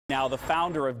Now, the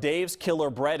founder of Dave's Killer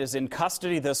Bread is in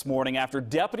custody this morning after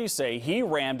deputies say he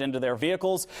rammed into their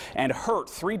vehicles and hurt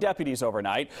 3 deputies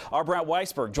overnight. Our Brent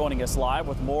Weisberg joining us live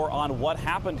with more on what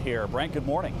happened here. Brent, good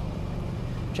morning.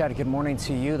 Chad, good morning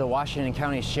to you. The Washington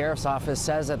County Sheriff's Office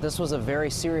says that this was a very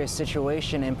serious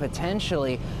situation and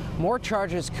potentially more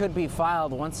charges could be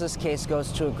filed once this case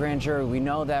goes to a grand jury. We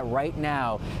know that right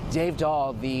now, Dave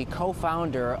Dahl, the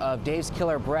co-founder of Dave's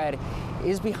Killer Bread,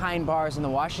 is behind bars in the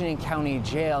Washington County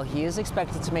Jail. He is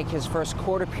expected to make his first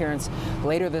court appearance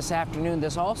later this afternoon.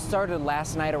 This all started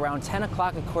last night around 10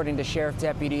 o'clock, according to sheriff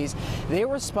deputies. They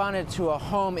responded to a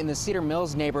home in the Cedar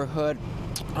Mills neighborhood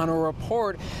on a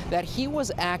report that he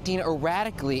was acting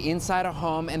erratically inside a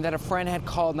home and that a friend had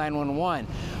called 911.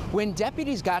 When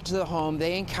deputies got to the home,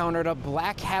 they encountered a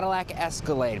black Cadillac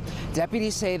Escalade.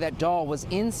 Deputies say that Dahl was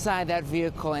inside that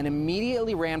vehicle and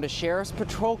immediately rammed a sheriff's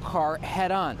patrol car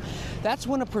head-on. That's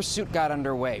when a pursuit got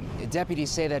underway.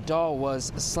 Deputies say that Dahl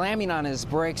was slamming on his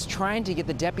brakes, trying to get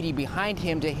the deputy behind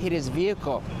him to hit his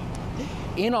vehicle.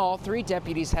 In all, 3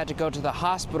 deputies had to go to the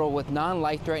hospital with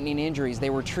non-life-threatening injuries. They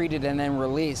were treated and then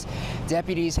released.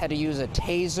 Deputies had to use a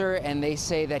taser, and they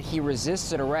say that he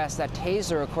resisted arrest. That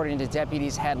taser, according to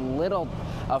deputies, had little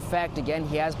effect. Again,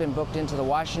 he has been booked into the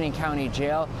Washington County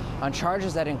Jail on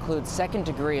charges that include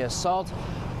second-degree assault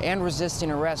and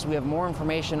resisting arrest. We have more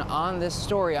information on this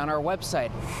story on our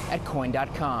website at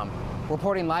KOIN.com.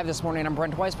 Reporting live this morning, I'm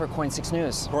Brent Weisberg, KOIN 6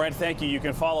 News. Brent, thank you. You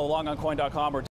can follow along on KOIN.com or